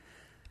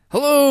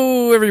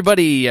Hello,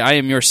 everybody. I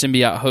am your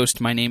Symbiote host.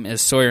 My name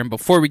is Sawyer, and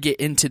before we get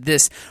into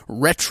this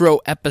retro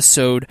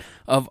episode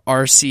of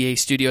RCA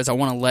Studios, I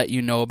want to let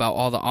you know about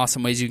all the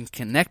awesome ways you can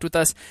connect with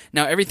us.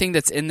 Now, everything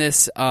that's in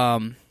this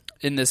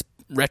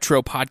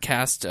retro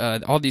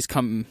podcast, all these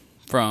come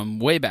from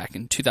way back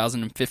in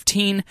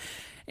 2015.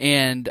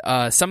 And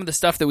some of the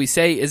stuff that we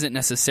say isn't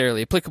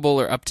necessarily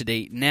applicable or up to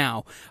date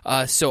now.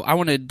 So I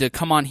wanted to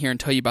come on here and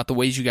tell you about the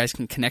ways you guys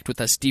can connect with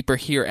us deeper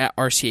here at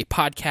RCA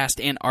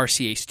Podcast and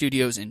RCA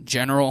Studios in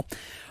general.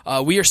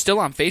 We are still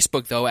on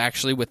Facebook, though,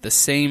 actually, with the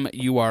same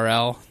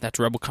URL. That's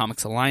Rebel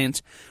Comics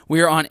Alliance.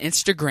 We are on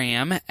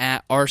Instagram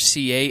at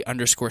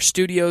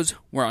RCA_Studios.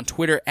 We're on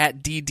Twitter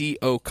at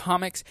DDO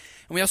Comics.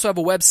 And we also have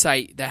a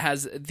website that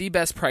has the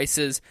best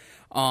prices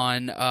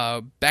on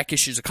back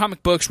issues of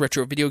comic books,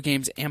 retro video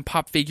games, and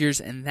pop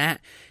figures, and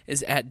that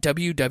is at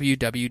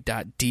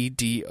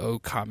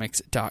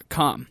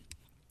www.ddocomics.com.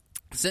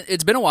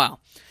 It's been a while.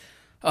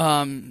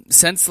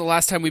 Since the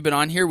last time we've been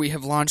on here, we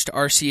have launched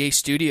RCA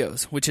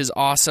Studios, which is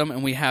awesome,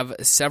 and we have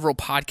several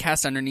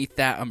podcasts underneath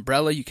that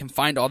umbrella. You can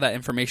find all that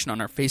information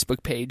on our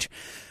Facebook page.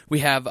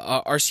 We have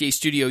RCA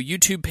Studio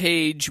YouTube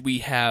page. We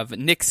have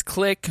Nick's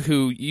Click,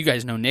 who you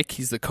guys know Nick.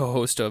 He's the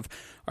co-host of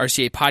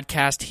RCA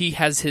Podcast. He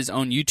has his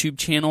own YouTube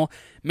channel.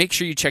 Make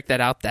sure you check that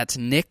out. That's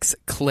Nick's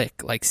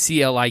Click, like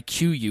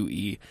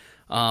CLIQUE.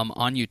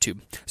 On YouTube.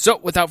 So,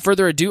 without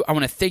further ado, I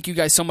want to thank you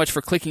guys so much for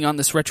clicking on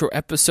this retro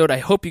episode. I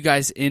hope you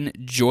guys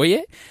enjoy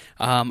it.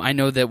 I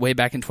know that way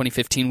back in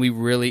 2015, we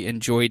really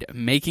enjoyed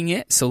making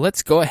it. So,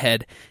 let's go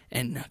ahead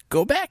and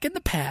go back in the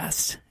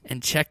past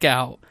and check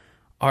out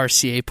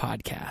RCA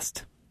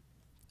Podcast.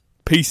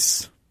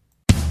 Peace.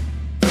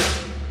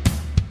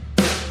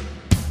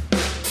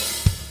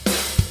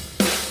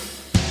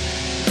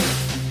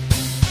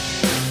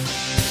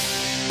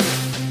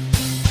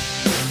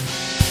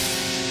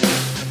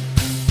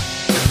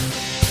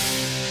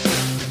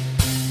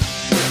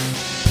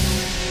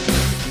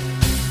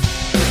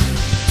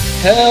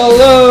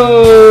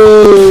 Hello,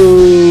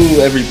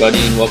 everybody,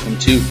 and welcome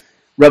to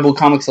Rebel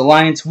Comics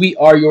Alliance. We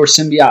are your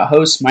Symbiote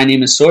hosts. My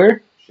name is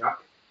Sawyer,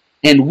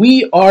 and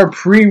we are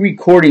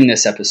pre-recording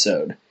this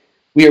episode.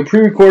 We are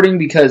pre-recording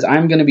because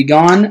I'm going to be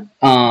gone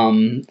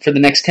for the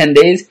next 10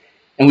 days,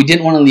 and we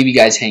didn't want to leave you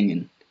guys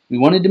hanging. We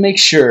wanted to make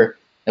sure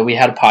that we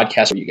had a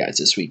podcast for you guys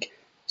this week.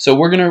 So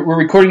we're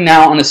recording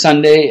now on a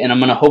Sunday, and I'm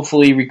going to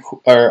hopefully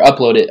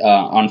upload it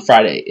on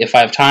Friday if I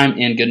have time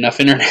and good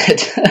enough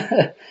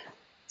internet.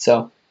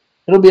 So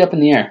it'll be up in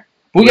the air.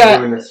 We're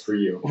doing this for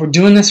you. We're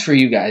doing this for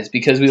you guys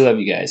because we love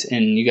you guys,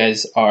 and you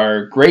guys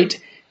are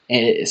great,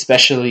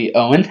 especially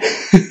Owen.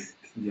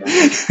 Yeah,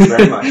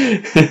 very much.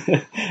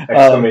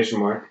 Exclamation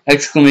mark.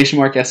 Exclamation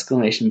mark,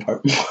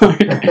 mark.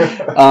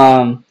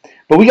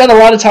 But we got a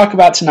lot to talk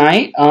about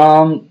tonight.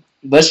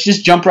 Let's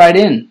just jump right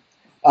in.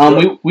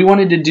 We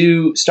wanted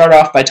to start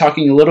off by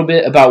talking a little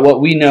bit about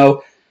what we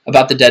know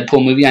about the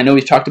Deadpool movie. I know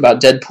we've talked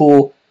about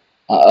Deadpool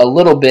a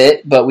little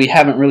bit, but we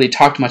haven't really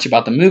talked much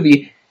about the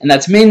movie, and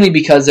that's mainly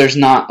because there's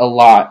not a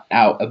lot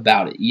out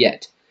about it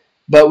yet.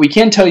 But we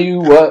can tell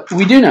you what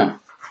we do know.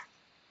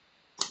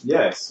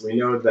 Yes, we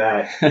know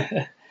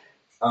that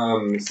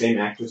the same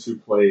actress who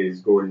plays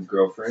Gordon's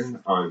girlfriend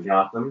on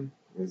Gotham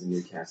is a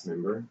new cast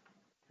member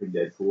for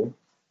Deadpool.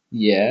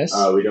 Yes.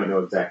 We don't know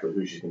exactly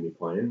who she's going to be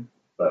playing,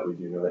 but we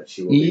do know that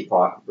she will be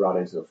brought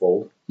into the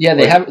fold. Yeah,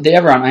 they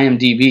have her on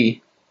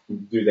IMDb.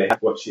 Do they have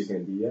what she's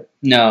going to be yet?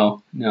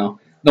 No.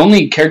 The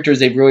only characters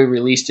they've really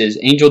released is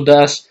Angel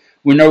Dust.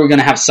 We know we're going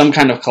to have some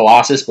kind of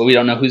Colossus, but we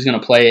don't know who's going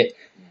to play it.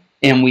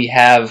 And we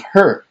have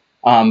her,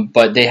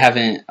 but they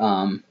haven't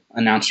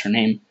announced her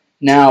name.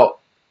 Now,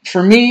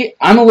 for me,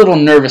 I'm a little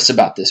nervous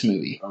about this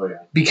movie. Oh, yeah.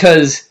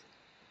 Because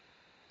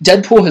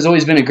Deadpool has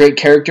always been a great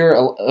character,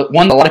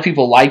 one that a lot of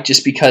people like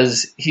just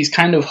because he's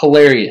kind of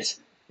hilarious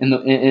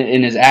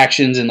in his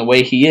actions and the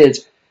way he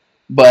is.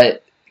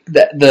 But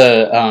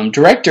the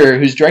director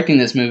who's directing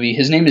this movie,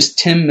 his name is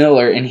Tim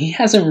Miller, and he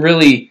hasn't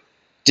really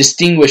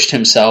distinguished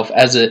himself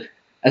as a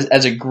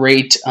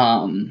great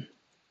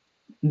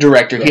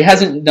director. He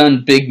hasn't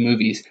done big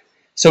movies,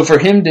 so for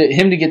him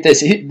to get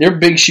this, they're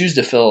big shoes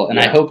to fill, and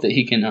I hope that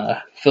he can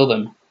fill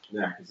them.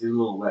 Yeah, because he's a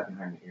little wet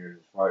behind the ears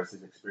as far as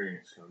his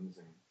experience comes.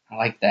 I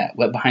like that,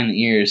 wet behind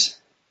the ears.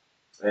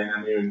 And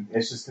I mean,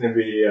 it's just going to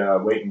be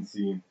wait and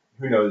see.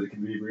 Who knows? It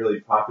could be really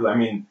popular. I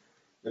mean,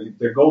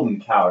 their golden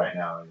cow right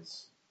now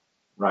is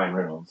Ryan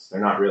Reynolds.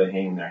 They're not really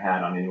hanging their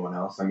hat on anyone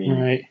else. I mean,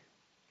 right.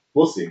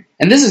 We'll see.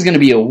 And this is going to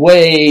be a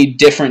way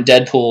different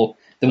Deadpool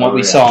than what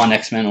we saw on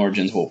X-Men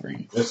Origins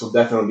Wolverine. This will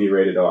definitely be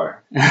rated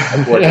R.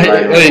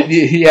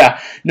 Yeah,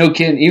 no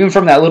kidding. Even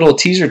from that little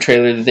teaser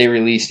trailer that they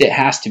released, it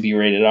has to be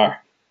rated R.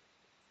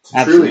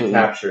 To truly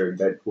capture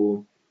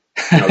Deadpool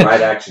in a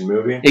live-action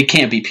movie, it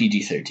can't be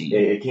PG-13.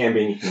 It can't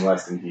be anything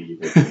less than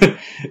PG-13.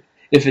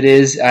 If it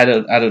is, I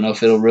don't know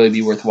if it'll really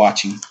be worth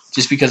watching,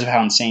 just because of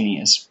how insane he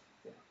is.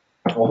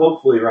 Well,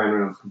 hopefully Ryan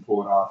Reynolds can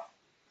pull it off.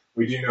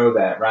 We do know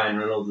that Ryan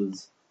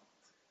Reynolds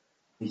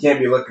he can't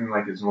be looking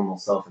like his normal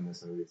self in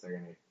this movie if they're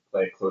going to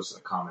play it close to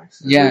the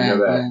comics. Yeah, we know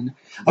that and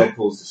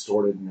Deadpool's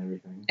distorted and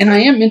everything. I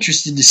am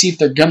interested to see if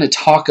they're going to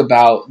talk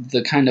about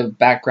the kind of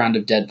background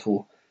of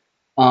Deadpool.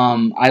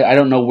 I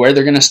don't know where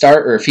they're going to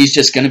start or if he's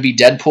just going to be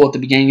Deadpool at the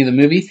beginning of the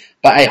movie,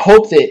 but I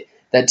hope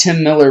that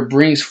Tim Miller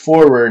brings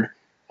forward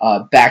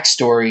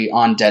backstory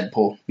on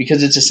Deadpool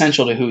because it's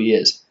essential to who he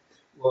is.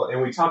 Well,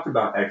 and we talked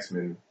about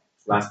X-Men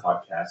last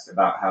podcast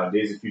about how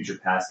Days of Future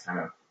Past kind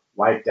of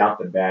wiped out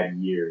the bad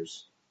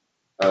years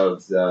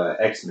of the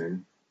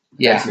X-Men.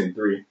 Yeah. X-Men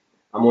 3.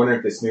 I'm wondering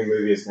if this new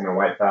movie is going to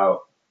wipe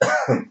out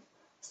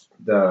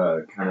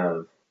the kind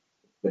of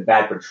the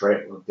bad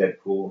portrayal of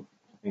Deadpool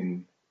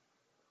in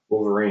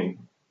Wolverine.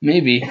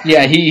 Maybe.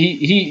 Yeah,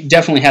 he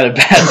definitely had a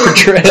bad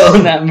portrayal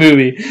in that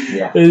movie.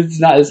 Yeah. It's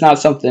not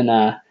something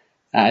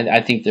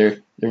I think they're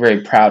very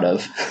proud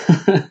of.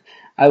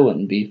 I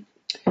wouldn't be.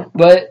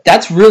 But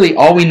that's really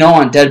all we know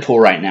on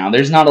Deadpool right now.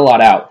 There's not a lot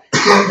out.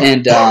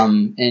 And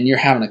you're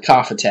having a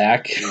cough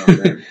attack. Oh,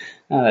 man.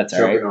 Oh, that's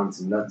all right. Choking on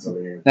some nuts over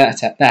here.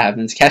 That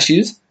happens.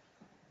 Cashews?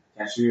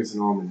 Cashews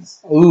and almonds.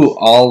 Ooh,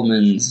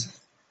 almonds.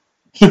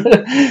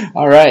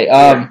 All right.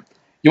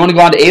 You want to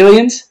go on to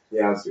Aliens?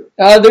 Yeah, let's do it.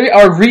 They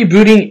are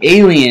rebooting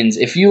Aliens.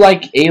 If you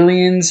like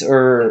Aliens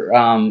or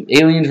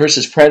Aliens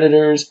versus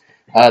Predators,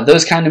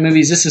 those kind of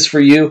movies, this is for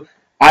you.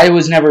 I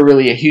was never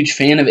really a huge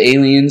fan of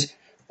Aliens,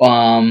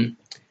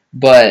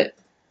 but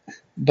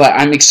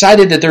I'm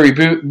excited that they're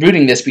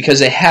rebooting this because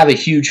they have a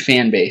huge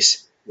fan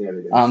base. Yeah,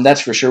 they do.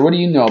 That's for sure. What do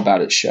you know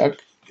about it, Shuck?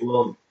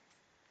 Well,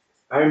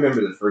 I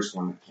remember the first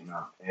one that came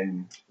out,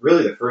 and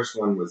really the first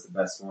one was the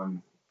best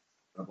one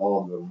of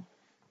all of them.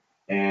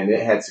 And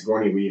it had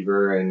Sigourney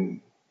Weaver, and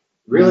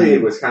really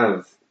it was kind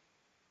of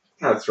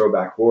a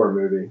throwback horror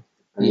movie.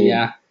 I mean,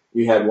 yeah.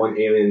 You had one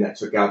alien that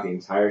took out the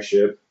entire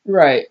ship.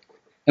 Right.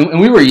 And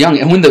we were young,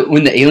 and when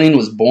the alien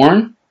was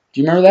born,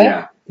 do you remember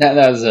that? Yeah.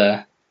 That was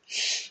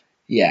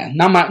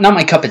not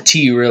my cup of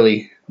tea,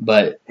 really.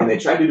 But and they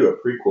tried to do a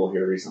prequel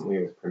here recently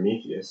with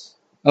Prometheus.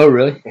 Oh,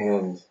 really?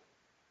 And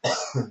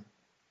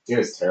it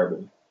was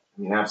terrible.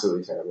 I mean,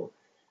 absolutely terrible.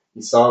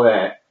 You saw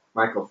that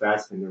Michael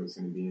Fassbender was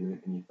going to be in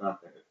it, and you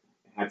thought that it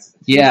had some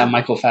potential. Yeah,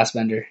 Michael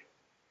Fassbender.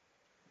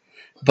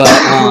 But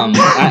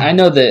I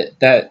know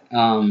that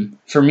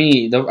for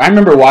me, I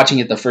remember watching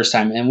it the first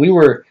time, and we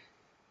were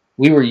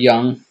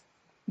young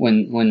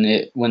when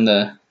they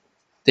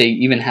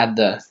even had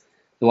the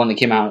one that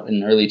came out in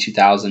the early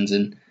 2000s,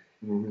 and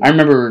I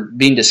remember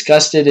being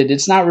disgusted.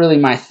 It's not really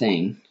my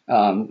thing.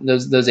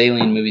 Those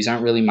alien movies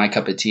aren't really my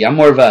cup of tea. I'm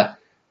more of a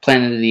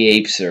Planet of the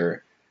Apes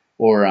or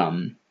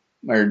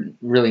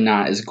really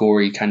not as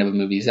gory kind of a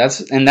movies.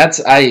 That's going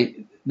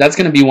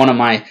to be one of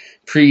my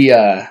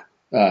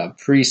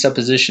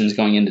presuppositions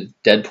going into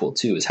Deadpool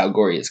 2 is how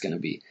gory it's going to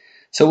be.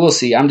 So we'll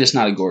see. I'm just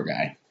not a gore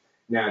guy.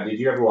 Now, did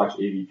you ever watch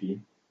AVP?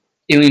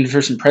 Alien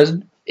vs.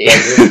 Predator?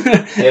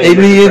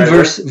 Alien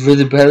vs.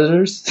 the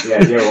Predators? Yeah,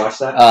 did you ever watch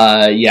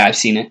that? Yeah, I've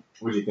seen it.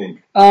 What do you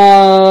think?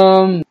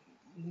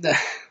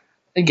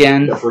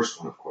 Again. The first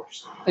one, of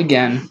course.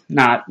 Again,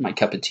 not my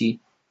cup of tea.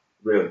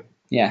 Really?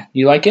 Yeah.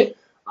 You like it?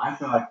 I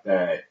thought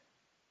that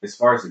as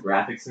far as the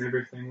graphics and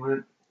everything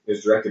went, it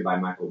was directed by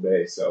Michael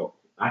Bay, so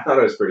I thought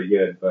it was pretty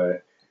good,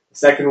 but the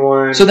second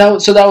one... So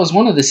that was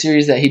one of the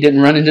series that he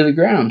didn't run into the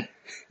ground.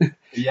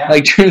 Yeah.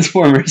 Like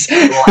Transformers.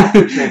 Well,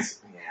 after Yeah.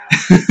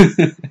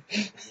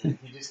 He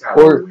just got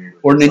or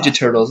Ninja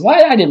Turtles.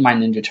 Why I didn't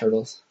mind Ninja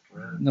Turtles.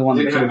 Really? The one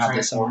Did that it came have out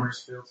this summer.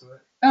 Transformers feel to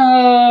it?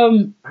 I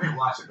didn't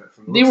watch it, but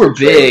from the they were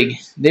big.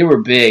 They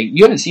were big.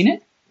 You haven't seen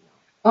it?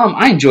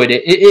 I enjoyed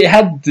it. It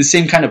had the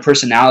same kind of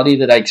personality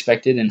that I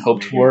expected and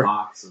hoped for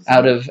out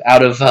of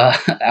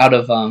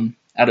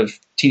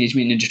Teenage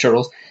Mutant Ninja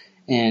Turtles.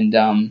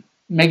 And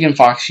Megan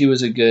Fox, she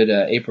was a good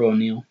April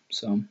O'Neil.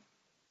 So,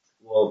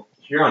 well,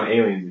 here on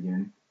Aliens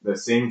again, the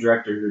same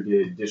director who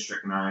did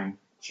District 9,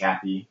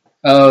 Chappie.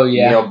 Oh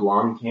yeah, Neil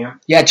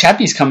Blomkamp. Yeah,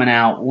 Chappie's coming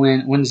out.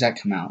 When does that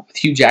come out? With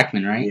Hugh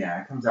Jackman, right?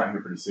 Yeah, it comes out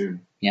here pretty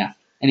soon. Yeah.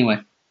 Anyway.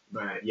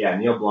 But yeah,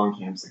 Neil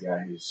Blomkamp's the guy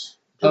who's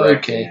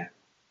directing it.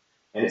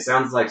 And it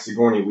sounds like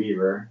Sigourney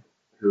Weaver,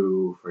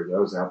 who, for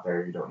those out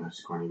there who don't know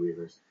Sigourney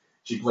Weaver,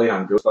 she played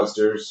on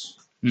Ghostbusters.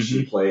 Mm-hmm.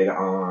 She played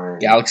on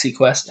Galaxy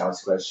Quest.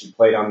 She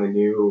played on the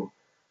new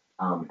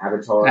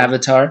Avatar.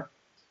 Avatar.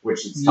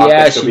 Which is talking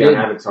to she'll be on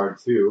Avatar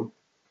 2.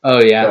 Oh,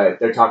 yeah.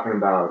 But they're talking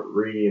about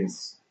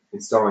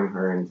installing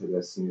her into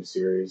this new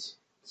series.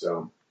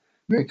 So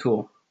very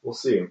cool. We'll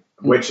see.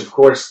 Which, of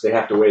course, they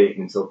have to wait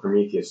until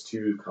Prometheus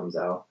 2 comes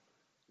out.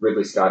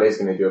 Ridley Scott is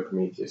going to do a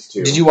Prometheus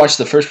 2. Did you watch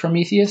the first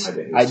Prometheus? I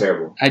did. It was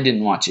terrible. I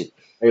didn't watch it.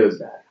 It was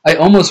bad. I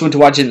almost went to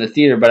watch it in the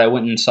theater, but I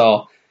went and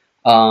saw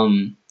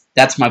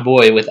That's My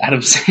Boy with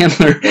Adam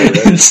Sandler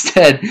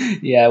instead.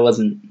 Yeah, it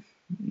wasn't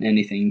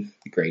anything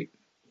great.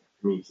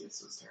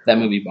 Prometheus was terrible. That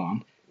movie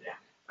bombed. Yeah.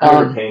 I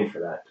remember paying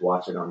for that to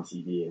watch it on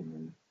TV. And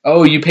then...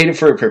 Oh, you paid it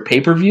for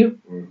pay-per-view?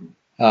 Mm-hmm.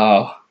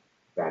 Oh.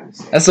 Bad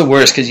mistake. That's the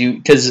worst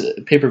because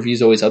pay-per-view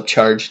is always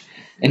upcharged,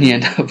 and you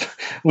end up,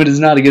 when it's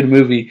not a good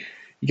movie,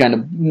 you kind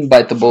of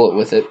bite the bullet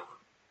with it.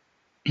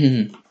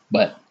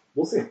 But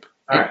we'll see.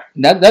 All right.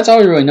 That's all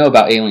we really know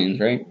about Aliens,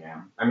 right?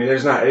 Yeah. I mean,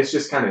 it's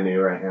just kind of new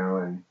right now,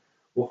 and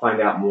we'll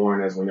find out more,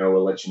 and as we know,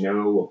 we'll let you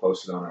know. We'll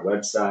post it on our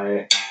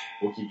website.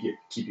 We'll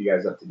keep you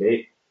guys up to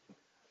date.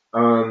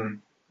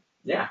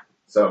 Yeah,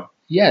 so.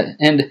 Yeah,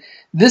 and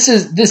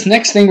this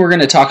next thing we're going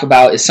to talk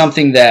about is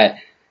something that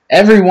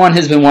everyone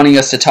has been wanting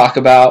us to talk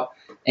about,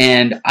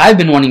 and I've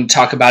been wanting to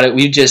talk about it.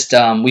 We just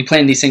we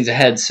planned these things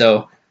ahead,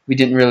 so we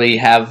didn't really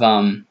have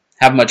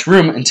much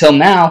room until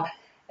now.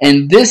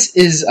 And this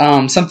is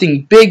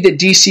something big that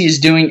DC is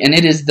doing, and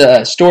it is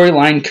the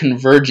storyline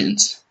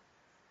convergence.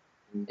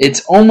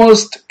 It's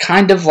almost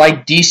kind of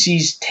like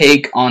DC's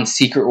take on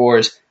Secret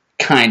Wars,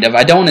 kind of.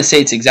 I don't want to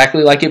say it's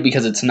exactly like it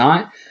because it's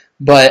not,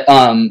 but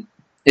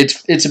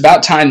it's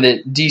about time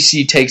that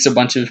DC takes a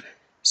bunch of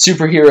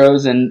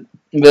superheroes and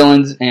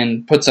villains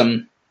and puts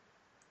them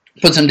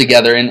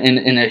together in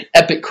an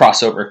epic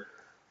crossover,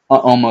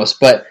 almost.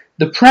 But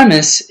the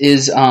premise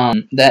is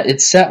that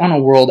it's set on a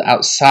world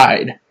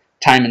outside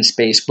time and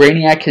space.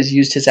 Brainiac has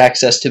used his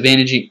access to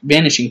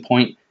Vanishing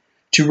Point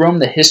to roam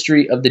the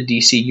history of the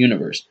DC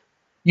universe,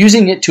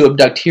 using it to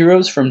abduct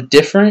heroes from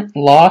different,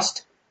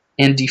 lost,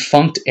 and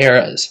defunct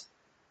eras.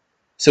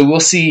 So we'll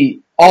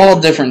see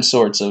all different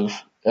sorts of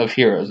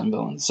heroes and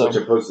villains. So, which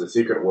opposed to the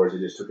Secret Wars, it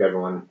just took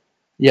everyone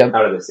yep.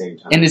 out of the same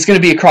time. And it's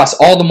going to be across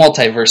all the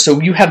multiverse. So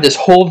you have this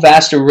whole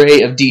vast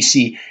array of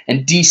DC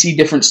and DC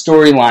different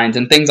storylines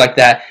and things like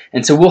that.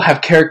 And so we'll have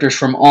characters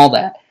from all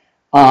that.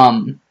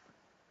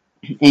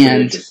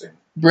 And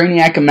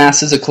Brainiac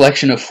amasses a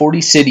collection of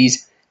 40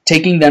 cities,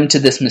 taking them to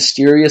this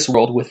mysterious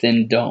world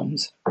within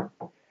domes.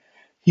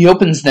 He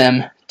opens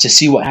them to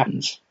see what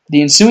happens.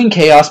 The ensuing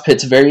chaos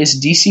pits various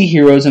DC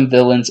heroes and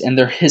villains and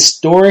their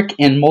historic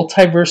and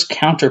multiverse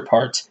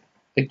counterparts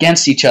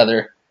against each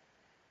other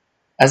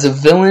as a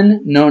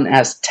villain known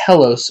as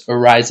Telos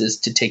arises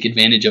to take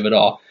advantage of it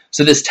all.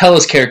 So this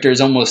Telos character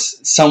is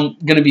almost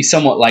going to be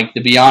somewhat like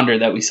the Beyonder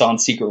that we saw in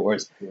Secret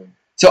Wars. Yeah.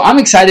 So I'm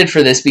excited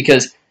for this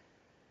because,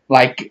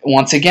 like,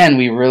 once again,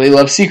 we really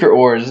love Secret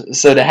Wars.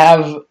 So to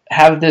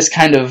have this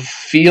kind of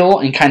feel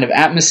and kind of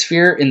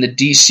atmosphere in the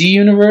DC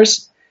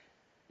universe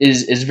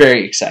is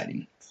very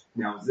exciting.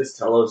 Now, is this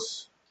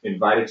Telos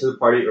invited to the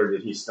party, or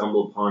did he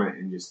stumble upon it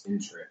and just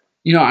enter it?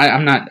 You know,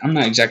 I'm not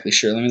exactly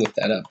sure. Let me look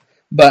that up.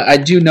 But I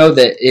do know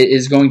that it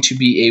is going to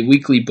be a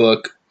weekly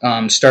book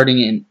starting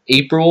in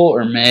April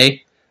or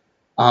May.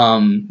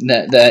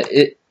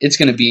 It's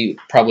going to be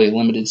probably a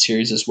limited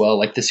series as well,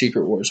 like the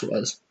Secret Wars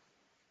was.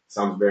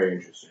 Sounds very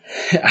interesting.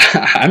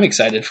 I'm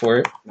excited for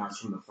it. Now it's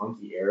from the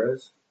Funky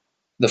Eras?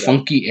 The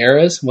Funky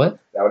Eras? What? Is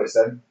that what it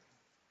said?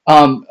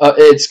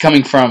 It's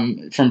coming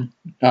from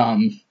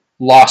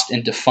lost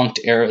and defunct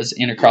eras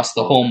and across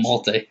the whole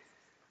multi.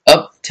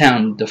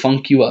 Uptown to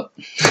funk you up.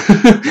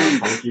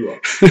 Funk you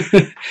up.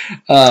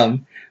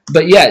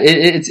 But yeah,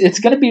 it's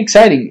going to be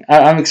exciting.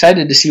 I'm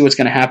excited to see what's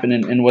going to happen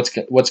and what's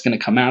going to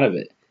come out of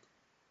it.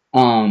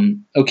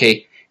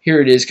 Okay,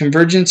 here it is.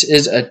 Convergence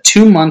is a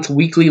 2-month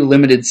weekly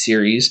limited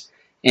series,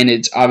 and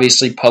it's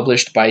obviously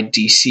published by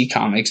DC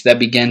Comics that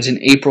begins in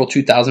April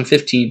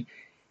 2015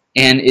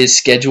 and is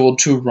scheduled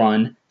to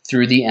run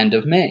through the end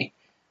of May.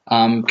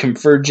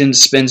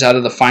 Convergence spins out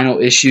of the final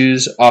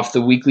issues off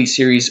the weekly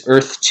series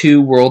Earth 2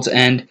 World's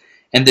End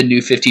and the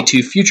New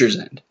 52 Future's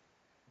End.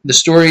 The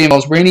story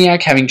involves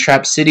Brainiac having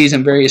trapped cities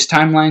in various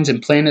timelines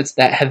and planets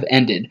that have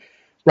ended,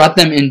 brought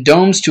them in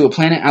domes to a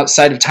planet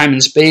outside of time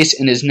and space,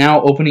 and is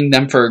now opening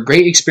them for a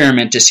great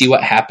experiment to see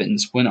what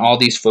happens when all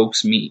these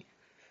folks meet.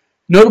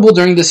 Notable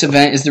during this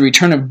event is the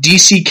return of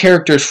DC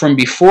characters from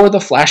before the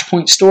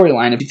Flashpoint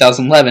storyline of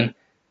 2011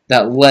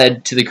 that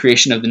led to the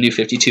creation of the New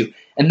 52.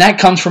 And that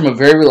comes from a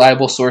very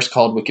reliable source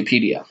called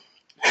Wikipedia.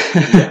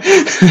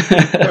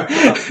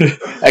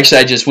 Actually,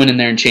 I just went in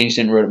there and changed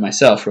it and wrote it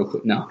myself real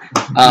quick. No.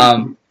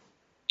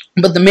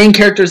 But the main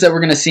characters that we're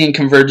going to see in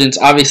Convergence,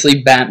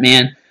 obviously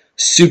Batman,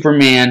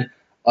 Superman,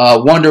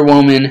 Wonder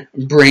Woman,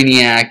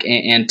 Brainiac,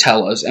 and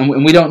Telos. And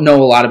we don't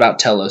know a lot about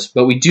Telos,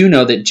 but we do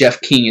know that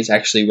Jeff King is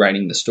actually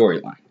writing the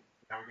storyline.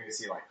 Now we're going to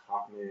see like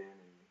Hawkman.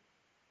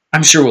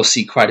 I'm sure we'll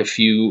see quite a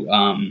few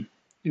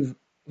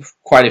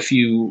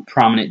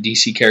prominent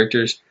DC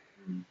characters.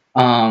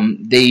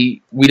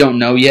 We don't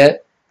know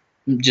yet,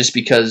 just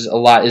because a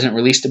lot isn't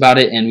released about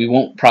it, and we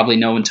won't probably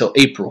know until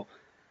April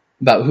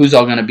about who's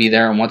all going to be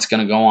there and what's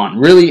going to go on.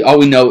 Really, all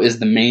we know is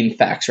the main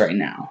facts right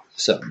now.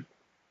 So,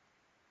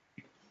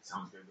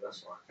 sounds good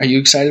thus far. Are you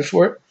excited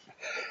for it?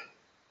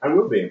 I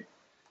will be.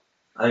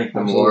 I think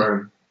the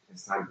more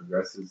as time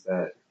progresses,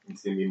 that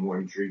it's going to be more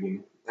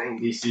intriguing. I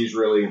think DC's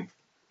really,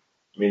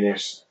 they're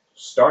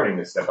starting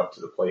to step up to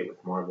the plate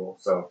with Marvel,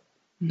 so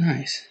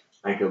nice.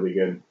 I think it'll be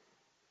good.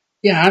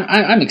 Yeah,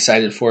 I'm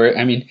excited for it.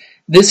 I mean,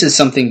 this is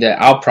something that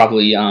I'll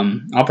probably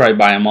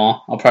buy them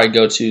all. I'll probably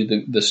go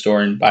to the store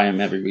and buy them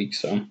every week.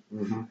 So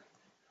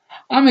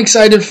I'm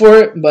excited for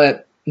it.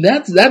 But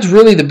that's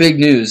really the big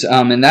news,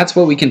 and that's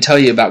what we can tell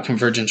you about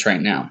Convergence right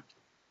now.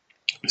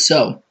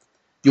 So,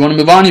 you want to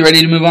move on? You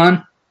ready to move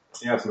on?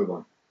 Yeah, let's move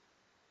on.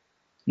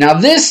 Now,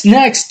 this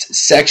next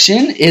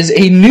section is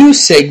a new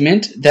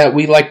segment that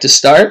we like to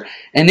start,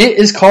 and it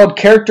is called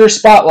Character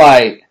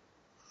Spotlight.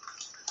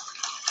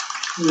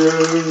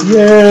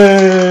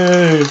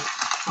 Yay!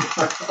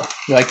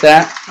 You like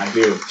that? I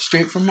do.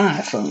 Straight from my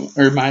iPhone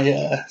or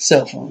my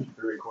cell phone.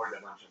 We're recording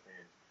a bunch of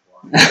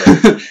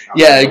fans.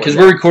 Yeah, because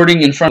we're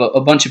recording in front of a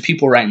bunch of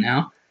people right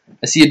now.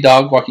 I see a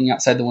dog walking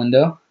outside the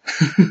window.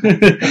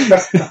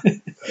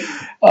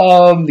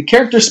 The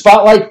character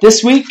spotlight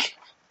this week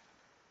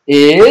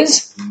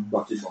is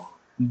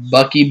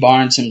Bucky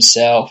Barnes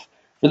himself.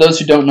 For those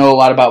who don't know a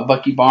lot about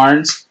Bucky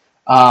Barnes,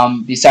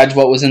 besides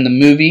what was in the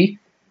movie,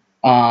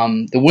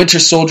 the Winter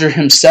Soldier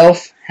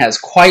himself has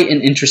quite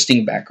an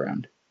interesting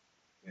background.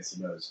 Yes,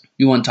 he does.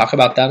 You want to talk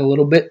about that a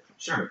little bit?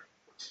 Sure.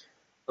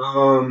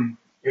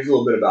 Here's a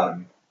little bit about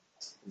him.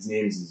 His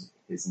name is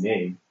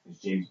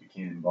James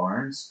Buchanan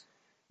Barnes,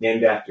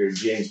 named after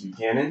James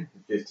Buchanan,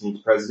 the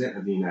 15th President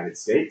of the United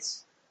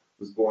States.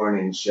 Was born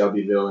in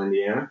Shelbyville,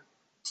 Indiana,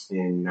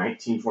 in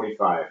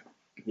 1925.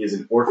 He is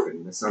an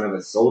orphan, the son of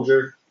a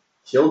soldier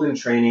killed in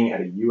training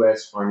at a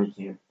U.S. Army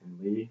camp in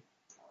Lee,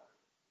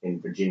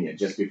 in Virginia,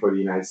 just before the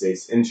United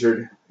States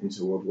entered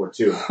into World War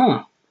II.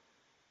 Huh.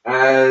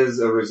 As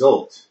a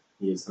result,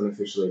 he is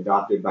unofficially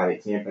adopted by the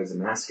camp as a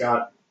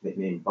mascot,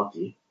 nicknamed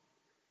Bucky.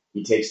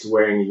 He takes to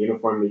wearing a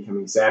uniform,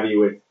 becoming savvy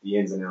with the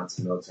ins and outs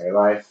of military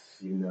life,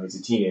 even though he's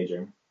a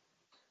teenager.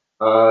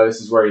 This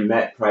is where he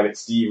met Private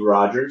Steve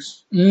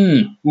Rogers.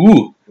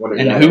 Ooh.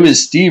 And who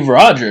is Steve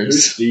Rogers?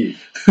 Who's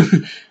Steve?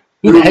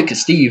 Who the heck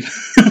is Steve?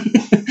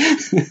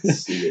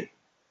 Steve.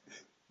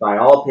 By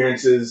all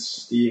appearances,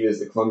 Steve is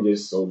the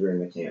clumsiest soldier in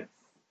the camp.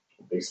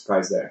 Big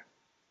surprise there.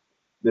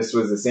 This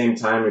was the same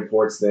time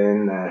reports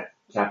then that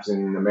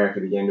Captain America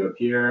began to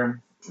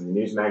appear in the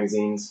news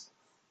magazines.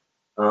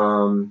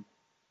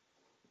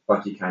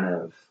 Bucky kind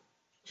of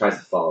tries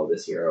to follow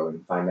this hero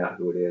and find out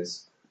who it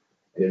is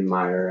and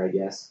admire, I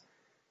guess.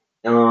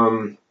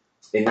 In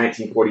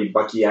 1940,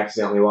 Bucky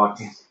accidentally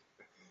walked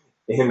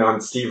in on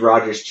Steve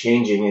Rogers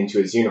changing into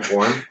his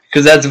uniform.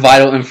 Because that's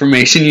vital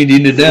information you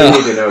need to know. You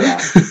need to know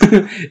that.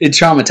 It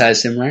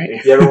traumatized him, right?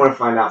 If you ever want to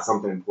find out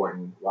something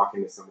important, walk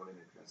into someone in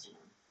their dressing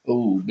room.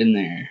 Oh, been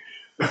there.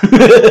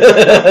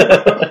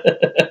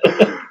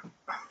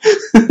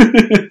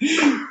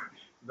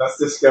 Thus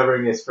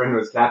discovering his friend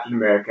was Captain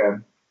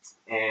America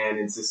and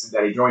insisted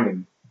that he join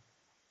him.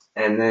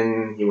 And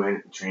then he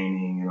went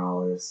training and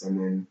all this. And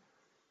then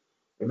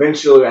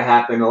eventually what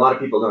happened, a lot of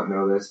people don't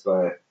know this,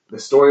 but the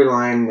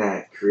storyline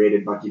that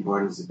created Bucky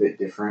Barnes is a bit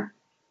different.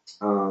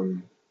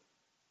 The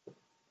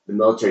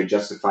military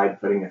justified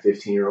putting a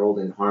 15-year-old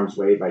in harm's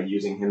way by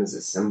using him as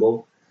a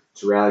symbol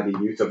to rally the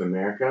youth of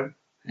America.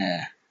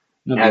 Yeah.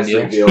 As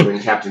revealed in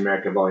Captain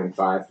America Volume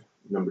 5,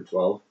 number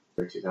 12,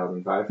 for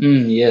 2005.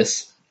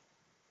 Yes.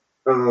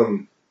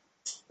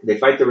 They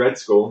fight the Red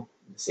Skull,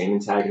 the same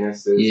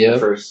antagonist as the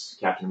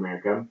first Captain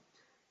America.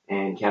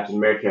 And Captain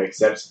America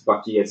accepts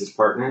Bucky as his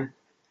partner.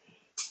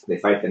 They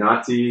fight the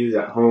Nazis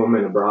at home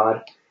and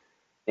abroad.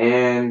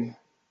 And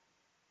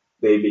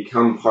they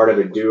become part of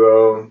a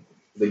duo.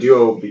 The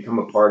duo become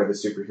a part of a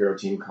superhero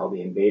team called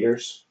the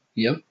Invaders.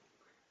 Yep.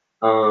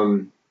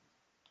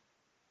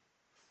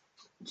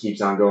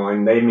 Keeps on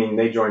going.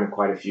 They join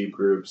quite a few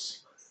groups.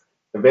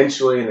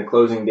 Eventually, in the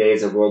closing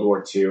days of World War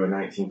II in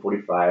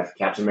 1945,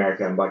 Captain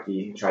America and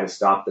Bucky try to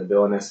stop the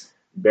villainous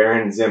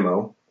Baron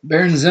Zemo.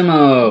 Baron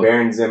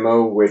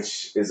Zemo,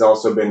 which has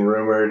also been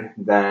rumored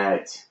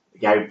that the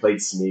guy who played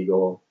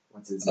Smeagol,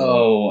 what's his name?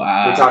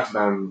 We talked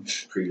about him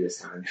previous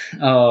time.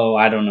 Oh,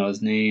 I don't know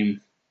his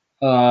name.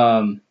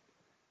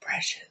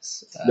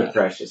 Precious. The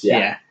Precious,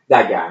 yeah.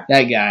 That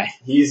guy.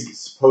 He's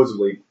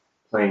supposedly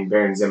playing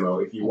Baron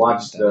Zemo. If you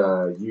watch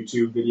the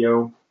YouTube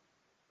video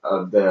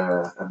of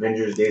the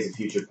Avengers Days of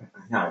Future...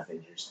 Not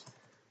Avengers.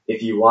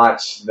 If you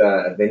watch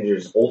the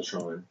Avengers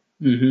Ultron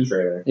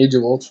trailer... Age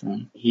of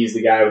Ultron. He's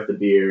the guy with the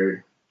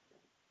beard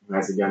who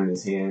has a gun in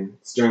his hand.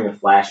 It's during the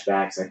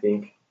flashbacks, I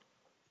think.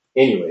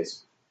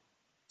 Anyways,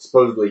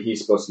 supposedly he's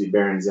supposed to be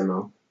Baron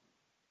Zemo.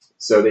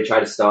 So they try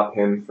to stop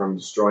him from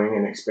destroying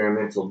an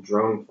experimental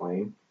drone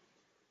plane.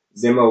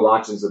 Zemo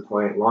launches the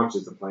plane.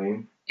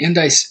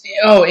 Andy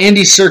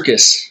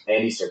Serkis.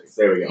 Andy Serkis,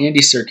 there we go. Andy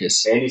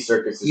Serkis. Andy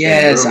Serkis is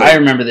yes, I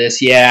remember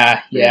this.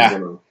 Yeah.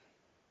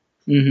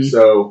 Mm-hmm.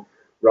 So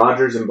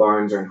Rogers and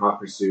Barnes are in hot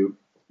pursuit.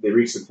 They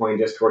reach the plane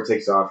just before it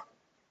takes off.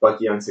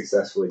 Bucky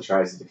unsuccessfully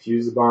tries to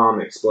defuse the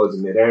bomb. It explodes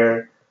in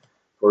midair.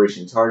 Before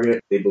reaching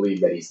target, they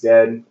believe that he's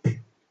dead.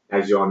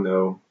 As you all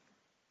know,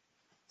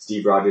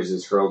 Steve Rogers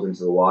is hurled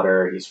into the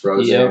water. He's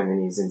frozen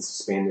and he's in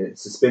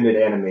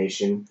suspended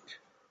animation.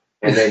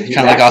 And then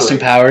kind of like Austin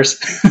Powers.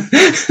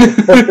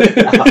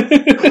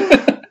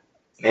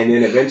 And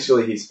then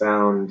eventually he's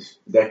found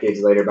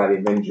decades later by the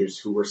Avengers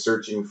who were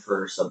searching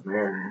for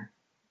Submariner.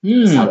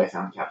 That's how they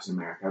found Captain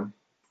America,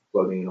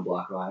 floating in a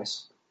block of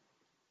ice.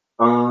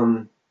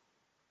 And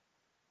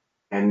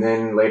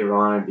then later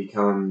on it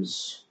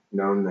becomes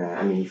known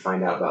that, you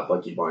find out about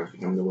Bucky Barnes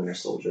becoming the Winter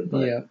Soldier.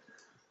 But yeah.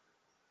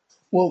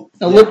 Well,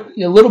 a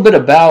little bit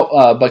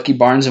about Bucky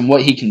Barnes and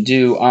what he can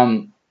do.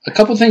 A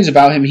couple things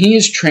about him. He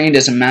is trained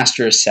as a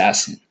master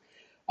assassin.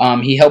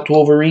 He helped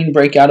Wolverine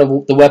break out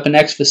of the Weapon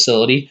X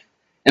facility.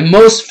 And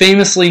most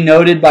famously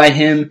noted by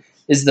him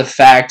is the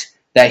fact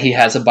that he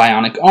has a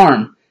bionic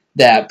arm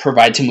that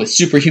provides him with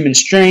superhuman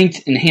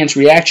strength, enhanced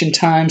reaction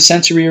time,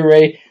 sensory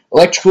array,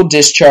 electrical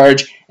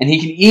discharge, and he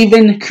can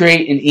even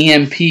create an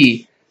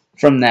EMP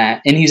from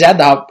that. And he's had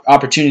the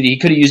opportunity. He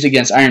could have used it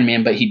against Iron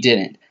Man, but he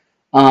didn't.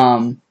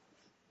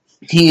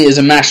 He is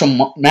a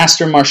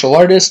master martial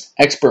artist,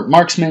 expert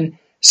marksman,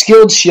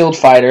 skilled shield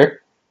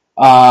fighter,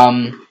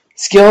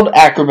 skilled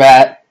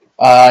acrobat.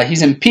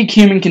 He's in peak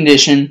human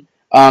condition.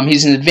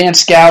 He's an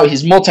advanced scout.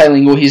 He's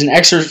multilingual. He's an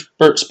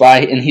expert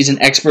spy, and he's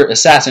an expert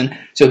assassin.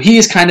 So he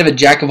is kind of a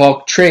jack of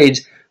all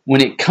trades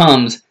when it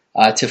comes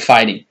to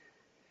fighting.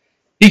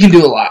 He can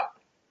do a lot.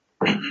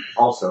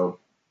 Also,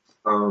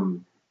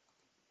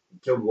 he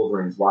killed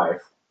Wolverine's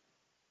wife,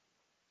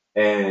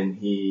 and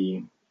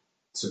he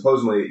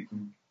supposedly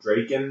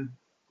Draken,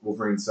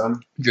 Wolverine's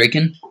son,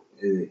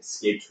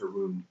 escaped her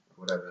womb,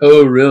 whatever.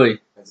 Oh, really?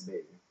 As a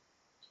baby.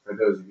 For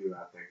those of you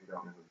out there who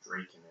don't know who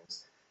Draken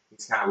is,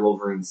 he's kind of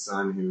Wolverine's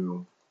son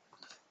who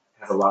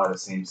has a lot of the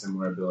same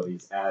similar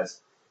abilities as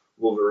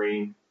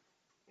Wolverine.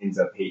 Ends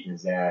up hating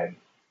his dad.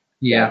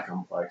 Yeah.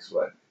 Complex,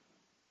 what?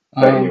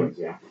 But anyways,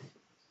 yeah.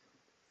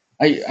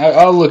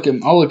 I'll look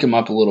him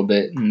up a little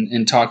bit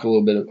and talk a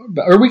little bit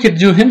about, or we could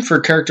do him for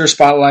character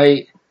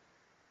spotlight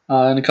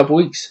in a couple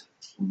weeks.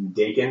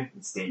 Dakin?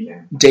 It's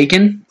Dakin.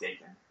 Dakin?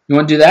 Dakin. You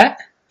want to do that?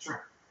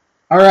 Sure.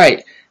 All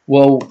right.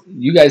 Well,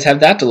 you guys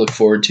have that to look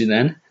forward to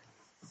then.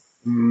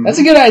 That's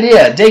a good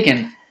idea,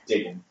 Dakin.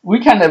 Dakin.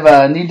 We kind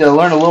of need to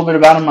learn a little bit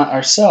about him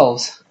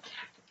ourselves,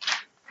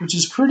 which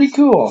is pretty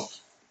cool.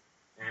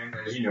 And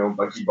as you know,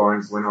 Bucky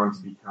Barnes went on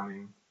to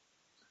becoming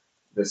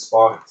the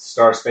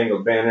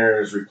Star-Spangled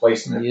Banner's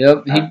replacement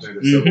after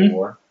the Civil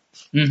War.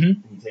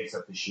 Mm-hmm. He takes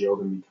up the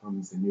shield and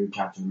becomes the new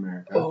Captain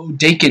America. Oh,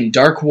 Dakin,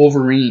 Dark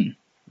Wolverine.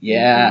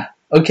 Yeah.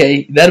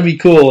 Okay, that'll be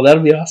cool.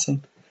 That'll be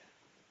awesome.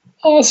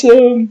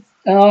 Awesome.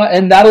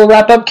 And that'll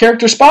wrap up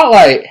Character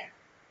Spotlight.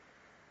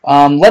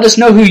 Let us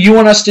know who you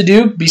want us to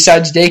do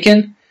besides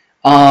Dakin.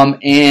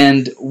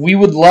 And we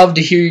would love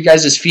to hear you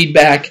guys'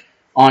 feedback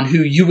on who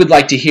you would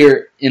like to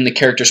hear in the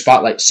Character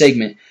Spotlight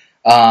segment.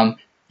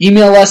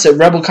 Email us at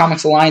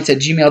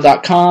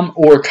rebelcomicsalliance@gmail.com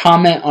or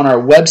comment on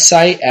our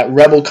website at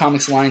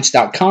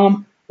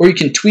rebelcomicsalliance.com, or you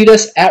can tweet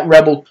us at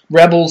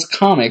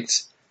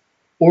rebelscomics,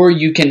 or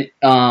you can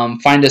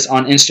find us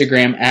on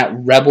Instagram at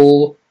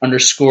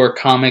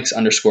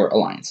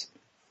rebel_comics_alliance.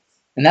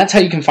 And that's how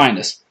you can find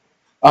us.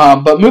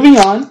 But moving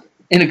on,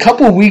 in a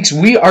couple of weeks,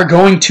 we are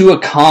going to a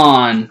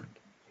con.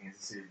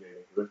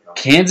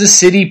 Kansas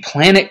City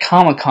Planet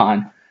Comic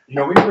Con. You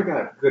know, we never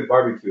got a good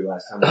barbecue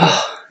last time.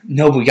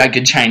 No, but we got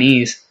good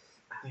Chinese.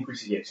 I think we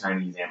should get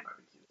Chinese and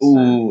barbecue.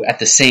 Ooh, at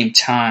the same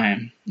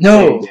time.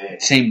 No,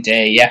 same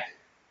day, yeah.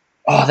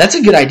 Oh, that's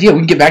a good idea. We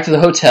can get back to the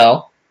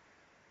hotel,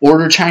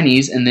 order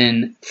Chinese, and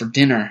then for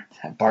dinner,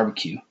 have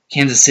barbecue.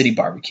 Kansas City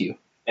barbecue.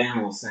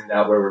 And we'll send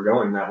out where we're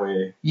going that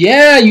way.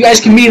 Yeah, you guys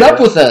can meet up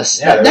with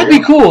us. Yeah, that'd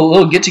be cool. A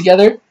little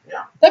get-together.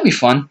 Yeah. That'd be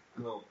fun.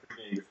 A little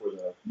game before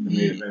the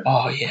main event.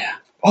 Oh, yeah.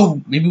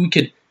 Oh, maybe we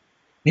could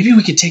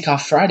take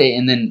off Friday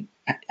and then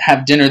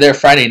have dinner there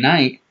Friday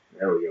night.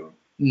 There we go.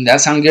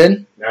 That sound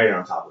good? Now you're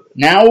on top of it.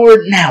 Now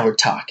we're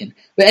talking.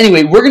 But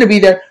anyway, we're going to be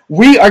there.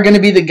 We are going to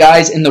be the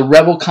guys in the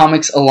Rebel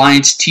Comics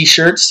Alliance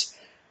t-shirts.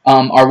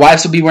 Our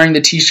wives will be wearing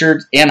the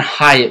t-shirts, and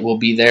Hyatt will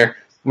be there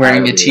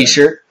wearing a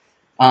t-shirt.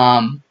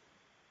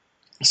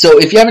 So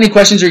if you have any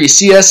questions or you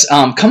see us,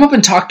 come up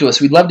and talk to us.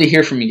 We'd love to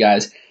hear from you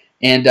guys.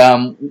 And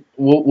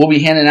we'll be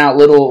handing out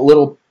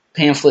little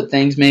pamphlet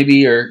things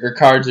maybe or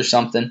cards or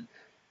something.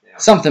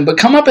 Something. But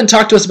come up and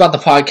talk to us about the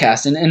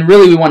podcast. And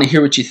really we want to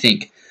hear what you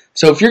think.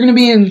 So if you're going to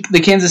be in the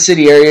Kansas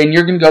City area and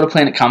you're going to go to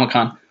Planet Comic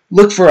Con,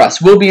 look for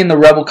us. We'll be in the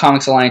Rebel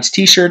Comics Alliance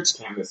t-shirts.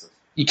 Can't miss us.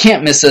 You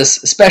can't miss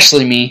us,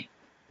 especially me.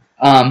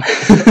 But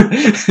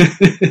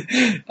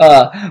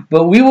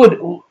we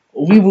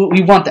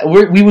want that.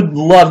 We would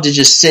love to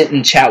just sit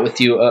and chat with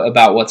you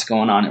about what's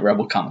going on at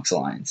Rebel Comics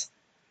Alliance.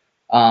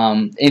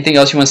 Anything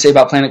else you want to say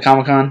about Planet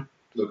Comic Con?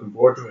 Looking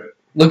forward to it.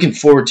 Looking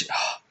forward to.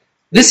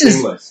 This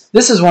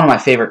is one of my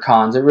favorite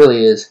cons. It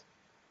really is.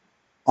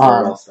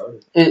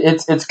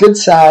 It's good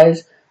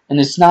size and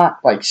it's not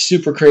like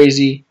super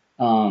crazy.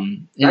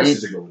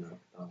 Prices are going up.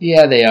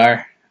 Yeah, they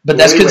are. But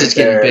that's because it's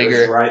getting bigger.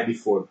 It was right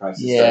before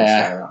prices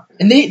started.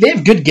 And they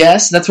have good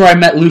guests. That's where I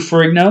met Lou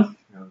Ferrigno.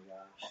 Oh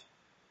gosh.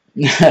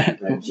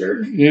 That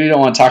jerk. We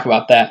don't want to talk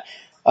about that.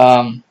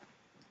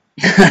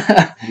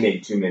 He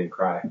made two men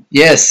cry.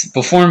 Yes,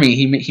 before me,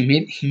 he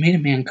made a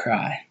man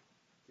cry.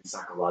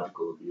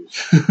 Psychological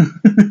abuse.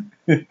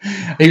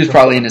 He was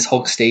probably in his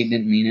Hulk state,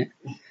 didn't mean it.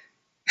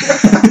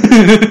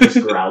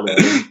 Just growled at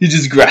him. He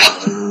just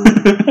growled.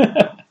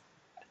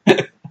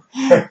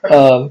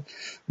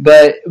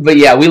 But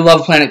yeah, we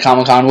love Planet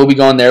Comic Con. We'll be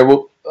going there.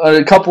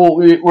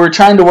 We're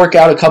trying to work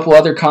out a couple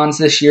other cons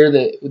this year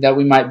that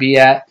we might be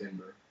at.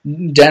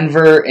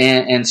 Denver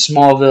and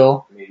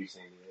Smallville.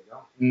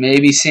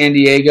 Maybe San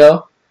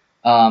Diego.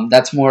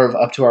 That's more of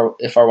up to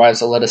if our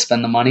wives will let us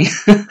spend the money.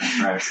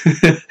 Right.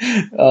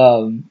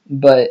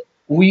 But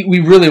we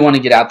really want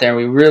to get out there.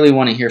 We really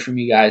want to hear from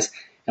you guys.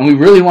 And we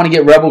really want to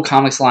get Rebel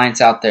Comics Alliance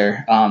out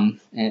there,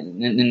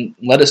 and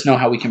let us know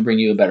how we can bring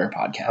you a better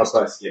podcast. Help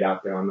us get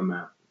out there on the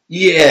map.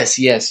 Yes,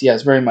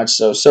 very much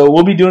so. So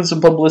we'll be doing some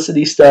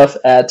publicity stuff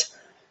at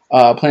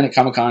Planet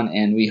Comic Con,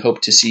 and we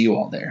hope to see you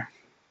all there.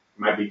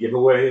 Might be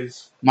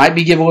giveaways.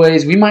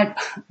 We might.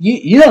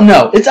 You don't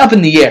know. It's up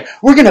in the air.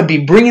 We're going to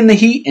be bringing the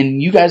heat,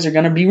 and you guys are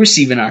going to be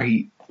receiving our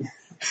heat.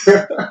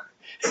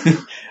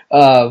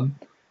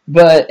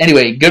 But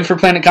anyway, good for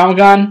Planet Comic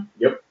Con?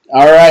 Yep.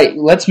 All right,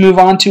 let's move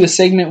on to a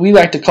segment we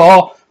like to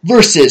call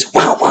Versus.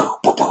 Oh,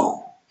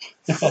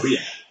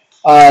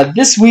 yeah.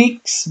 This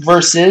week's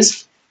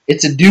Versus,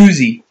 it's a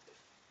doozy.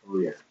 Oh,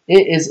 yeah.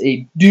 It is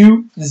a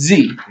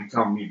doozy. You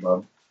tell me,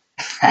 bub.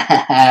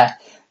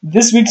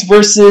 This week's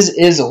Versus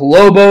is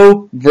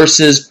Lobo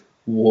versus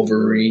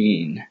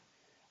Wolverine.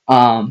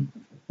 Now,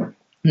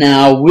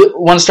 we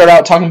want to start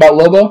out talking about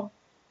Lobo?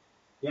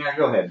 Yeah,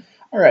 go ahead.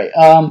 All right.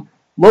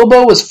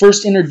 Lobo was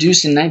first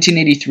introduced in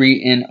 1983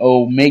 in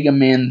Omega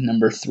Man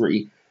number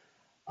 3.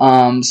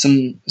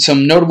 Some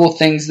notable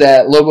things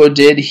that Lobo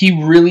did. He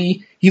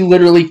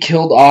literally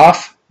killed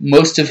off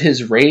most of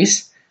his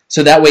race,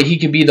 so that way he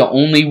could be the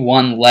only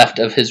one left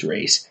of his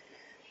race.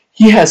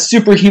 He has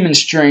superhuman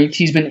strength.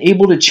 He's been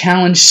able to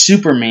challenge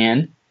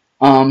Superman.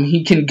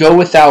 He can go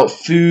without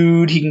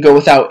food. He can go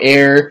without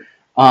air,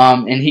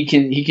 and he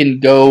can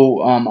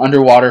go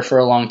underwater for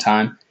a long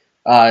time.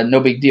 No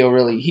big deal,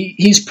 really.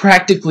 He's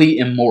practically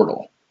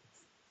immortal.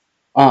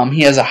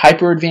 He has a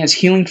hyper advanced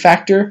healing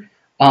factor,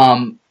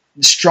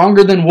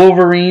 stronger than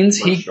Wolverine's.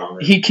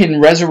 He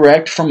can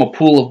resurrect from a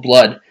pool of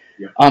blood,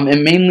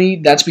 and mainly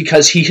that's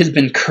because he has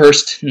been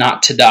cursed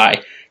not to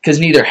die, because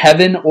neither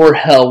heaven or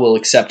hell will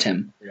accept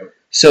him. Yep.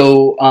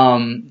 So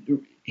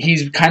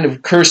he's kind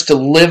of cursed to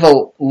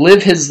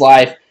live his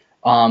life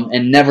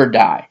and never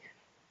die.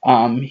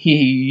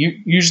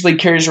 He usually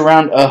carries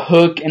around a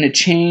hook and a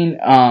chain,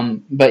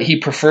 but he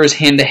prefers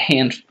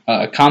hand-to-hand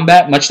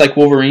combat, much like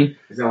Wolverine.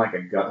 Is it like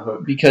a gut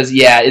hook? Because,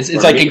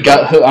 it's like a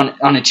gut hook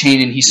on a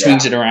chain, and he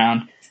swings it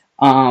around.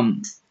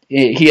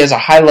 He has a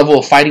high level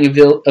of fighting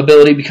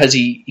ability because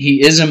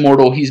he is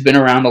immortal. He's been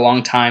around a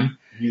long time.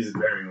 He's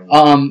very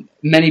immortal.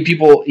 Many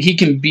people, he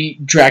can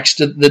beat Drax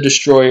the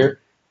Destroyer.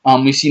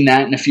 We've seen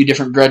that in a few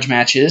different grudge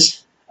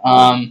matches.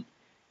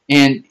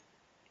 And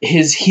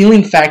his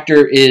healing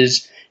factor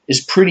is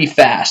pretty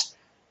fast.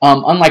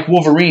 Unlike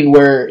Wolverine,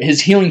 where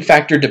his healing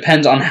factor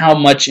depends on how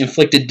much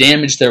inflicted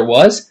damage there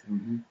was.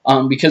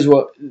 Mm-hmm. Because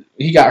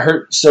he got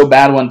hurt so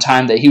bad one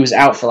time that he was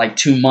out for like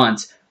 2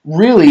 months.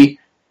 Really,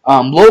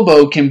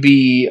 Lobo can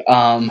be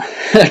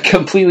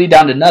completely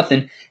down to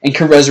nothing and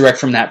can resurrect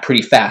from that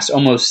pretty fast,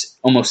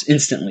 almost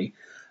instantly.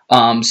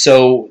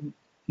 So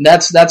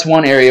that's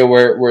one area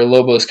where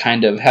Lobo's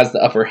kind of has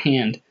the upper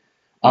hand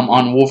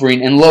on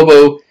Wolverine. And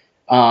Lobo,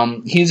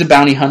 he's a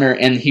bounty hunter,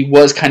 and he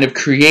was kind of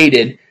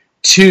created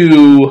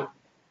to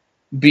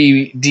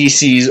be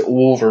DC's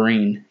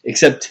Wolverine,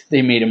 except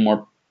they made him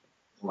a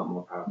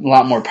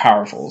lot more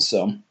powerful.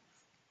 So,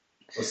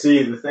 well,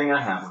 see, the thing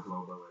I have with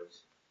Lobo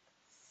is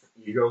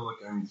you go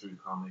look at him through the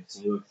comics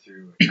and you look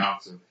through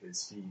accounts of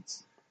his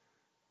feats.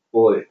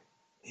 Well,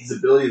 his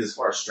abilities as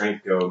far as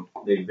strength go,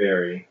 they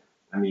vary.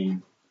 I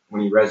mean,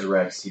 when he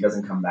resurrects, he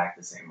doesn't come back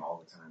the same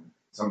all the time.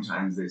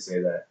 Sometimes they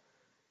say that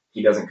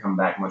he doesn't come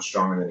back much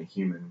stronger than a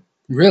human.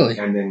 Really?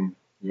 And then,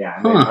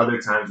 then other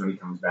times when he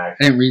comes back,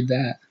 I didn't read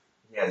that.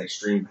 He has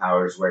extreme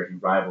powers where he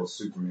rivals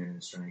Superman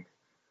in strength.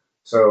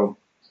 So,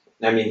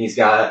 I mean, he's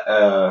got,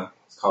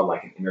 it's called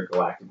like an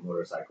intergalactic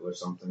motorcycle or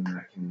something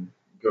that can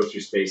go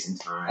through space and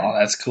time. Oh,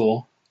 that's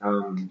cool.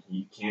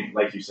 He can't,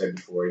 like you said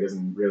before, he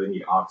doesn't really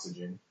need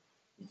oxygen.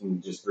 He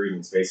can just breathe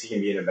in space. He can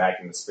be in a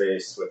vacuum of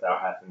space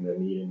without having to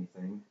need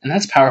anything. And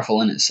that's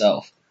powerful in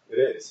itself. It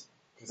is.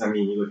 Because, I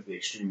mean, you look at the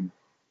extreme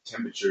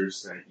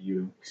temperatures that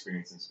you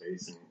experience in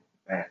space and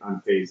that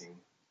unfazing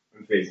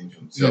to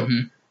him. So,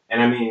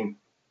 and I mean,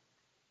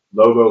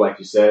 Lobo, like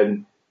you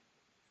said,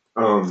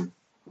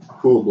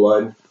 cool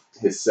blood.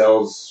 His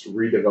cells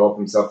redevelop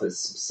himself. His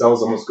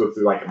cells almost go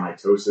through like a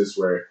mitosis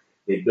where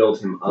they build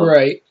him up.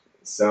 Right.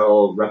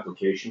 Cell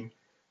replication.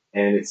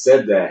 And it's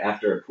said that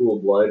after a pool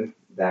of blood,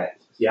 that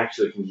he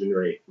actually can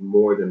generate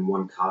more than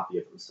one copy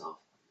of himself.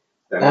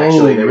 That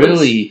really?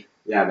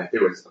 That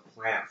there was a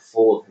plant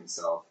full of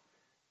himself,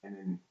 and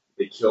then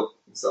they killed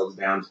themselves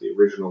down to the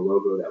original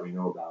Logo that we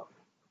know about.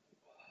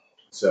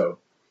 So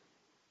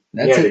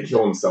he had to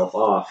kill himself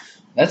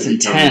off. That's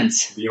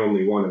intense. The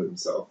only one of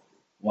himself.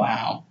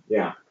 Wow.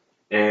 Yeah.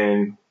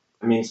 And,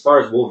 I mean, as far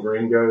as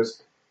Wolverine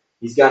goes,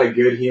 he's got a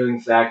good healing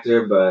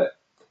factor, but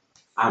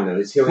I don't know,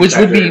 his healing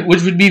factor...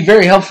 Which would be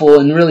very helpful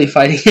in really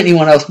fighting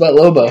anyone else but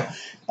Lobo.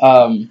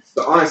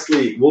 But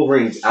honestly,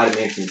 Wolverine's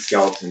adamantium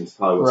skeleton is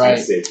probably what's going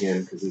to save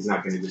him, because he's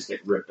not going to just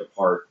get ripped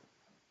apart.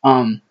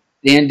 And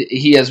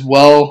he has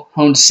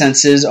well-honed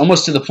senses,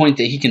 almost to the point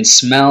that he can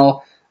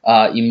smell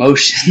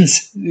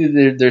emotions.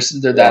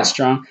 they're that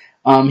strong.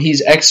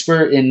 He's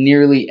expert in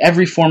nearly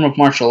every form of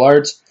martial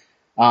arts.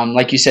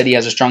 Like you said, he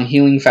has a strong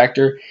healing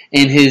factor,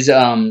 and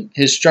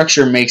his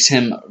structure makes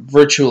him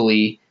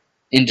virtually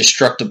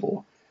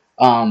indestructible.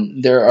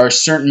 There are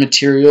certain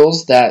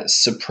materials that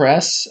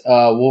suppress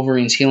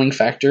Wolverine's healing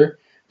factor,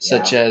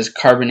 such as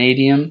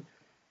carbonadium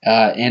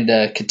and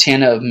a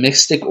katana of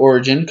mystic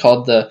origin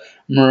called the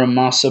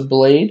Muramasa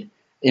Blade,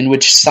 in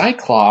which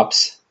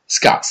Cyclops,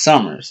 Scott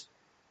Summers,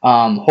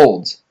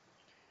 holds.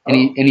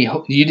 And he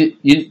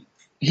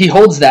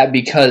holds that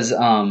because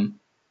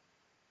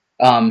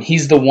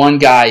he's the one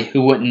guy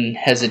who wouldn't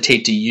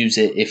hesitate to use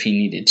it if he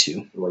needed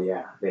to. Well,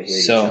 yeah, they hate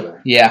each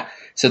other. Yeah,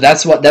 so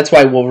that's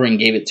why Wolverine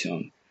gave it to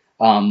him.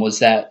 Was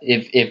that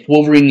if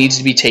Wolverine needs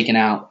to be taken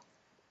out,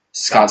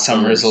 Scott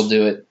Summers will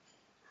do it.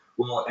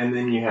 Well, and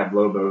then you have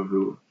Lobo,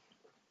 who,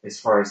 as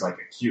far as like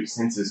acute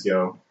senses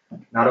go,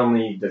 not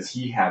only does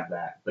he have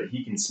that, but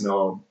he can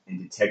smell and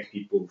detect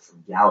people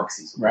from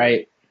galaxies away.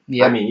 Right.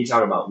 Yeah. I mean, you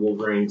talk about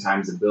Wolverine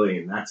times a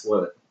billion. That's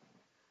what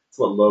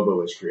Lobo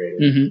was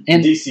created. Mm-hmm.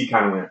 And DC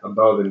kind of went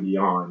above and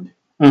beyond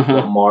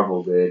what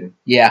Marvel did.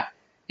 Yeah,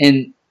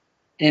 and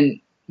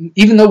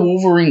even though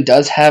Wolverine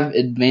does have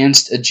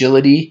advanced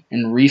agility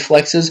and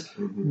reflexes,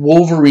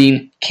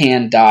 Wolverine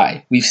can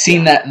die. We've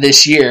seen that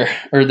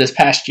this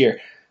past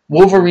year.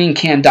 Wolverine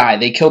can die.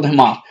 They killed him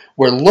off.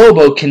 Where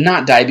Lobo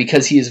cannot die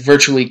because he is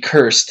virtually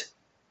cursed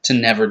to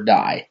never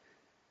die.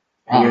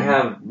 And you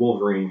have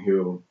Wolverine,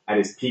 who, at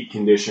his peak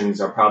conditions,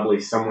 are probably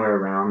somewhere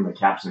around the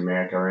Captain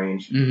America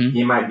range. Mm-hmm.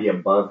 He might be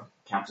above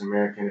Captain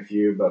America in a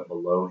few, but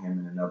below him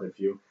in another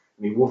few.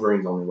 I mean,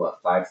 Wolverine's only,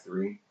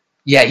 5'3"?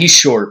 Yeah, he's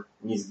short.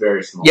 He's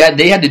very small. Yeah,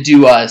 they had to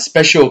do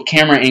special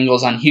camera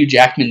angles on Hugh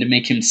Jackman to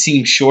make him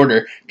seem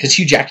shorter, because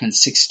Hugh Jackman's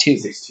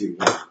 6'2". 6'2",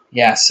 yeah.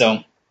 Yeah,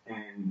 so...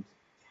 And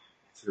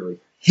it's really...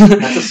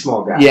 That's a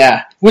small guy.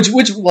 Yeah, which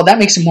that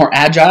makes him more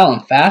agile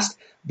and fast,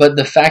 but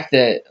the fact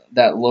that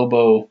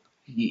Lobo...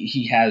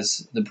 He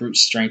has the brute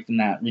strength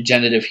and that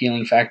regenerative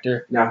healing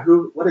factor. Now,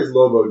 what has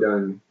Lobo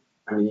done?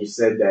 I mean, you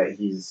said that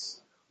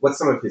what's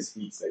some of his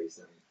feats that he's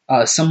done?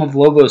 Some of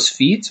Lobo's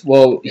feats?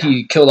 Well,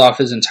 he killed off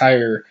his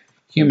entire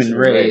human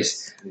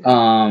race.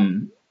 Yeah.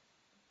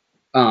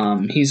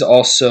 He's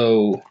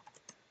also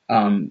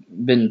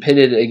been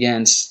pitted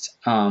against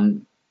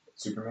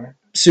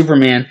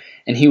Superman,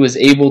 and he was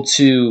able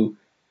to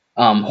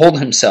hold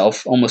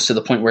himself almost to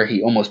the point where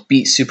he almost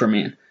beat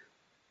Superman,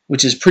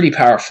 which is pretty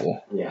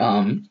powerful.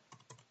 Yeah.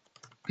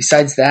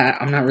 Besides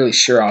that, I'm not really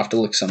sure. I'll have to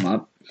look some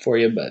up for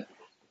you, but...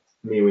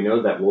 I mean, we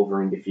know that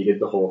Wolverine defeated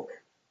the Hulk,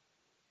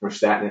 which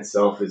that in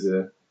itself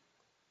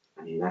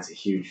that's a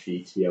huge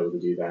feat to be able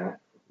to do that.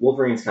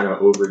 Wolverine's kind of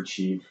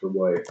overachieved for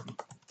what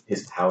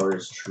his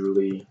powers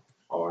truly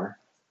are.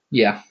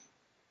 Yeah.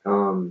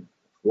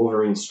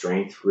 Wolverine's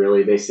strength,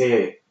 really, they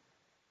say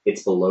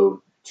it's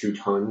below 2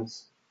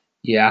 tons.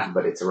 Yeah.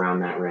 But it's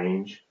around that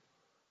range.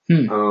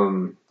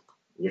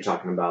 You're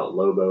talking about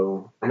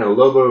Lobo. I know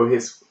Lobo,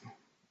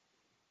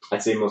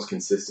 I'd say most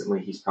consistently,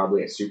 he's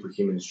probably at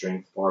superhuman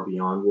strength far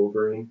beyond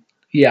Wolverine.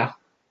 Yeah.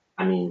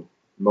 I mean,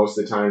 most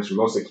of the times, for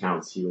most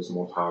accounts, he was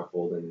more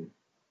powerful than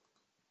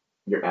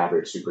your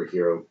average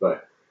superhero.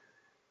 But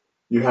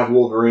you have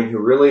Wolverine, who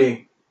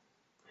really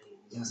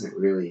doesn't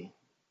really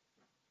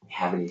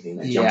have anything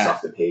that jumps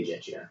off the page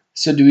at you.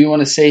 So do we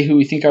want to say who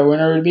we think our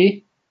winner would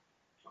be?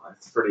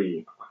 It's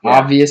pretty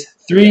obvious.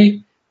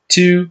 3,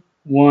 2,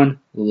 1,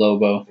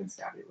 Lobo. It's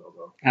gotta be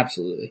Lobo.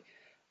 Absolutely.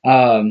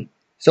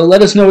 So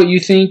let us know what you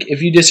think.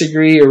 If you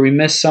disagree or we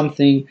missed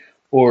something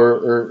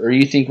or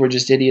you think we're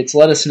just idiots,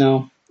 let us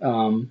know.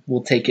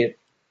 We'll take it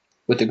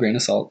with a grain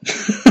of salt.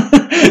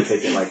 We'll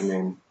take it like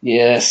men.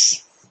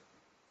 Yes.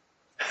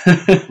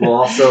 We'll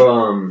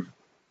also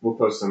we'll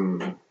post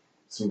some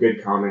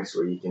good comics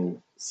where you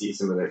can see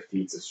some of their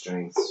feats of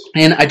strength.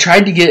 And I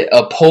tried to get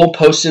a poll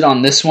posted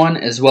on this one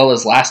as well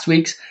as last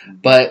week's,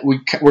 but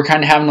we're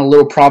kind of having a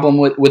little problem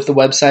with the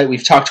website.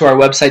 We've talked to our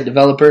website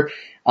developer.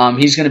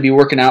 He's going to be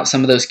working out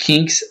some of those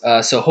kinks,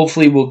 so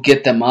hopefully we'll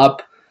get them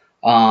up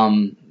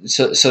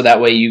so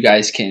that way you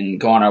guys can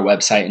go on our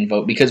website and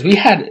vote, because we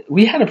had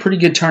a pretty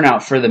good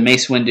turnout for the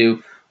Mace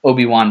Windu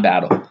Obi-Wan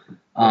battle.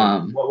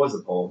 What was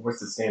the poll? What's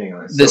the standing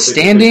on it? The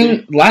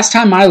standing, last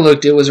time I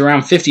looked, it was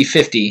around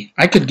 50-50.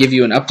 I could give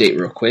you an update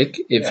real quick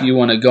if you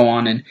want to go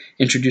on and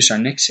introduce our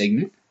next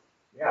segment.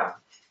 Yeah.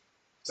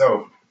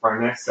 So, for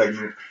our next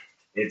segment,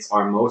 it's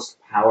our most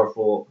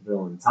powerful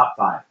villain. Top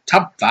 5.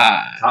 Top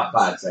 5. Top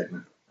 5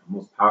 segment. Our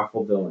most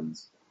powerful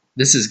villains.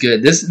 This is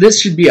good.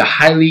 This should be a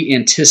highly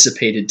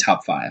anticipated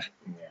top 5.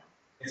 Yeah.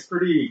 It's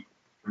pretty...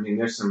 I mean,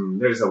 there's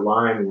a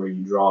line where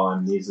you draw,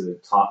 and these are the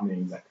top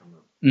names that come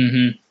up.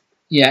 Mm-hmm.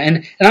 Yeah,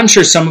 and I'm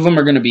sure some of them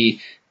are going to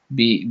be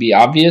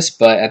obvious,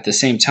 but at the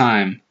same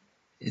time,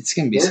 it's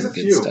going to be some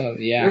good stuff.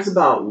 Yeah, there's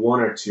about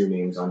 1 or 2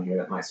 names on here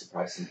that might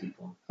surprise some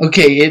people.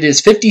 Okay, it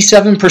is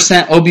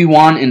 57%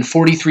 Obi-Wan and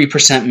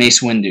 43%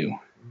 Mace Windu.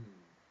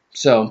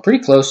 So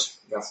pretty close.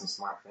 You got some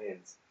smart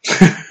fans.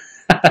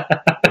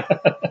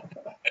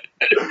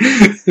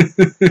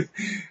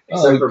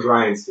 Except for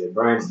Brian's kid.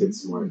 Brian's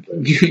kid's smart.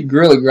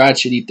 Gorilla Grodd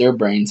should eat their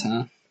brains,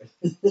 huh?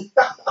 You're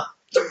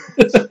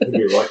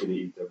lucky to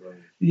eat their brains.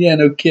 Yeah,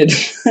 no kidding.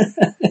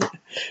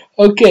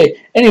 Okay.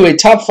 Anyway,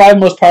 top 5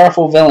 most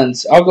powerful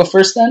villains. I'll go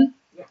first then.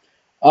 Yeah.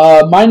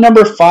 My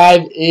number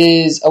 5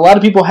 is, a lot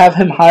of people have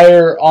him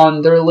higher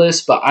on their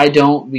list, but I don't,